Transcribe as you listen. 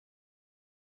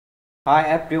Hi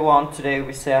everyone, today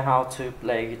we see how to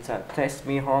play guitar Take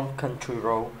Me Home Country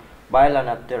Road by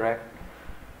Lana direct.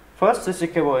 First the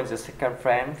keyboard in the second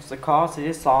frame. The chords in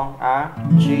this song are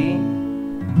G,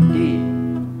 D,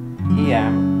 E,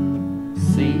 M,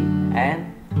 C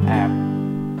and F.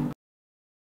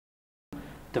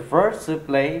 The first to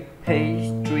play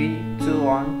page 3, 2,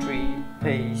 1, 3,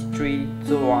 page 3,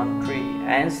 2, 1, 3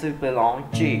 and to play along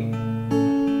G,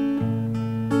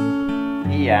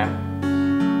 E, M,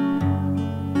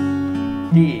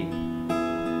 D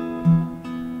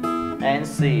and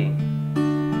C.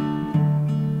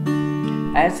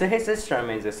 As the hit system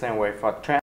is the same way for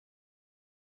track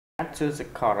to the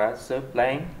chorus, so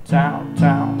playing down,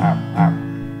 down, up, up,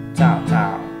 down,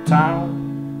 down,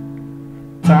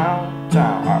 down, down,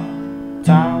 down, up,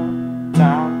 down,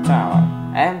 down, down,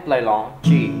 up, and play along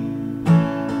G,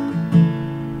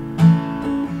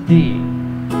 D,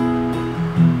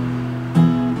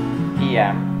 E,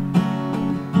 M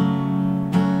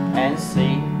and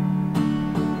C.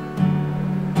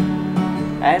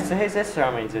 As the hit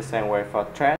system is the same way for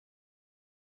track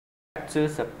to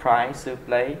surprise to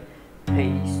play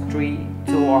page 3,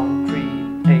 2, 1,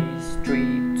 3, page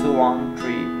 3, 2, 1,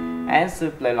 3 and to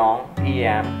play along E,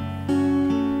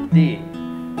 M, D,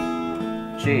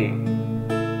 G,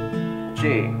 G,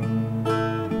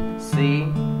 C,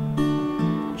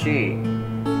 G,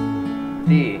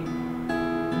 D,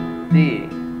 D,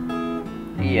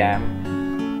 E, M,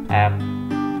 F,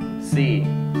 C,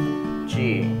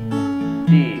 G,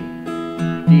 D,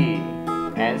 D,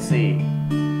 and C,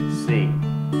 C.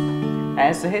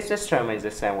 As the hit system is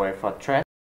the same way for track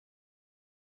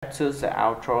to the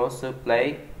outro to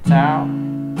play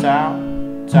down,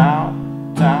 down,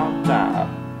 down, down, down,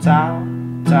 up,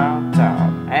 down, down,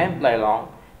 down, and play along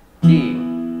D,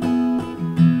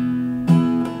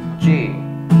 G,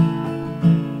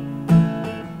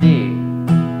 D,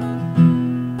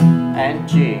 and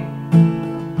G.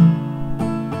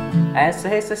 As the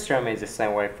hit system is the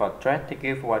same way for track. Thank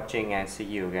you for watching and see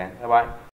you again. Bye bye.